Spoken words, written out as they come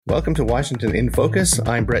Welcome to Washington in Focus.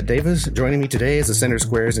 I'm Brett Davis. Joining me today is the Center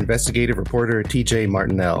Square's investigative reporter, TJ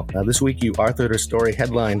Martinell. This week, you authored a story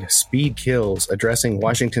headlined Speed Kills, Addressing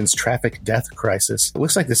Washington's Traffic Death Crisis. It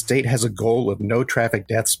looks like the state has a goal of no traffic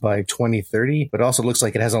deaths by 2030, but also looks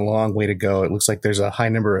like it has a long way to go. It looks like there's a high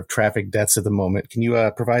number of traffic deaths at the moment. Can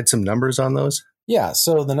you provide some numbers on those? Yeah,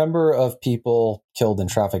 so the number of people killed in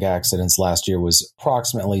traffic accidents last year was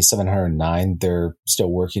approximately 709. They're still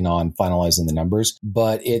working on finalizing the numbers,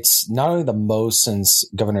 but it's not only the most since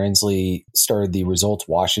Governor Inslee started the Results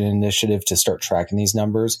Washington initiative to start tracking these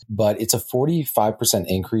numbers, but it's a 45%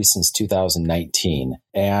 increase since 2019.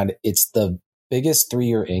 And it's the biggest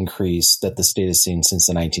 3-year increase that the state has seen since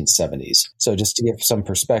the 1970s. So just to give some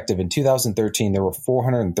perspective, in 2013, there were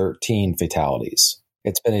 413 fatalities.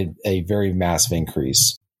 It's been a very massive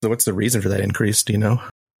increase. So what's the reason for that increase? Do you know?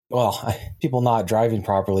 Well, people not driving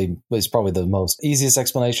properly is probably the most easiest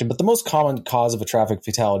explanation, but the most common cause of a traffic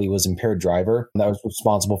fatality was impaired driver. That was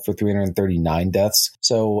responsible for 339 deaths.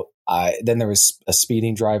 So then there was a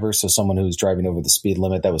speeding driver, so someone who was driving over the speed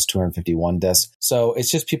limit, that was 251 deaths. So it's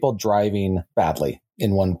just people driving badly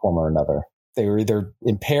in one form or another. They were either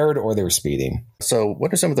impaired or they were speeding. So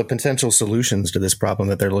what are some of the potential solutions to this problem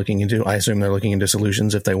that they're looking into? I assume they're looking into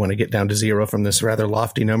solutions if they want to get down to zero from this rather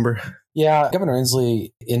lofty number. Yeah, Governor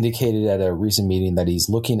Inslee indicated at a recent meeting that he's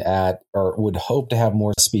looking at or would hope to have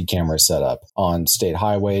more speed cameras set up on state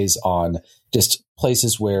highways, on just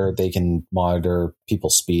places where they can monitor people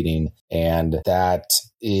speeding. And that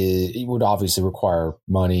it would obviously require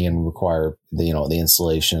money and require the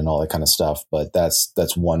installation and all that kind of stuff. But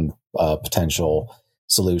that's one potential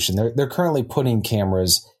solution. They're currently putting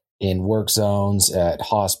cameras in work zones, at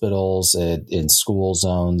hospitals, in school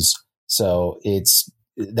zones. So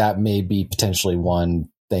that may be potentially one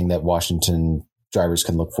thing that Washington drivers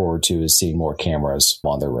can look forward to, is seeing more cameras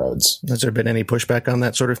on their roads. Has there been any pushback on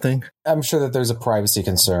that sort of thing? I'm sure that there's a privacy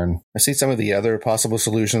concern. I see some of the other possible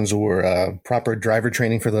solutions were proper driver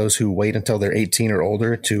training for those who wait until they're 18 or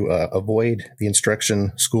older to avoid the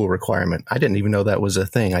instruction school requirement. I didn't even know that was a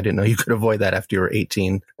thing. I didn't know you could avoid that after you were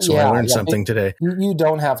 18. So I learned something today. You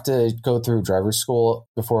don't have to go through driver's school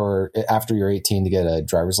after you're 18 to get a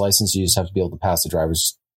driver's license. You just have to be able to pass the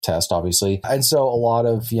driver's test, obviously. And so a lot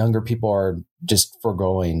of younger people are just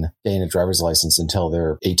foregoing getting a driver's license until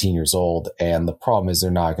they're 18 years old. And the problem is they're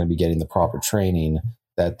not going to be getting the proper training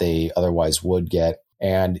that they otherwise would get.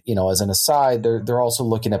 And, as an aside, they're also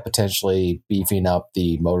looking at potentially beefing up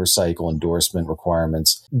the motorcycle endorsement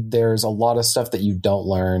requirements. There's a lot of stuff that you don't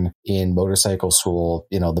learn in motorcycle school.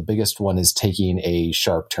 The biggest one is taking a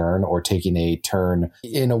sharp turn or taking a turn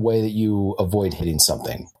in a way that you avoid hitting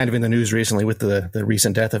something. Kind of in the news recently with the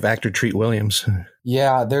recent death of actor Treat Williams.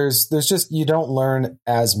 Yeah, there's just, you don't learn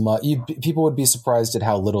as much. People would be surprised at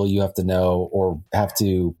how little you have to know or have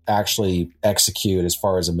to actually execute as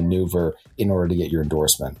far as a maneuver in order to get your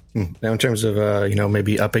endorsement. Now, in terms of,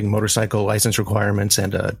 maybe upping motorcycle license requirements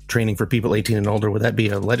and training for people 18 and older, would that be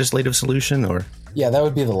a legislative solution or? Yeah, that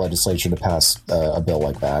would be the legislature to pass a bill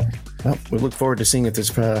like that. Well, we look forward to seeing if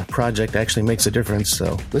this project actually makes a difference.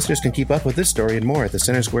 So listeners can keep up with this story and more at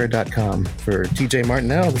thecentersquare.com. For TJ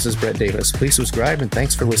Martinell, this is Brett Davis. Please subscribe and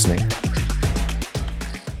thanks for listening.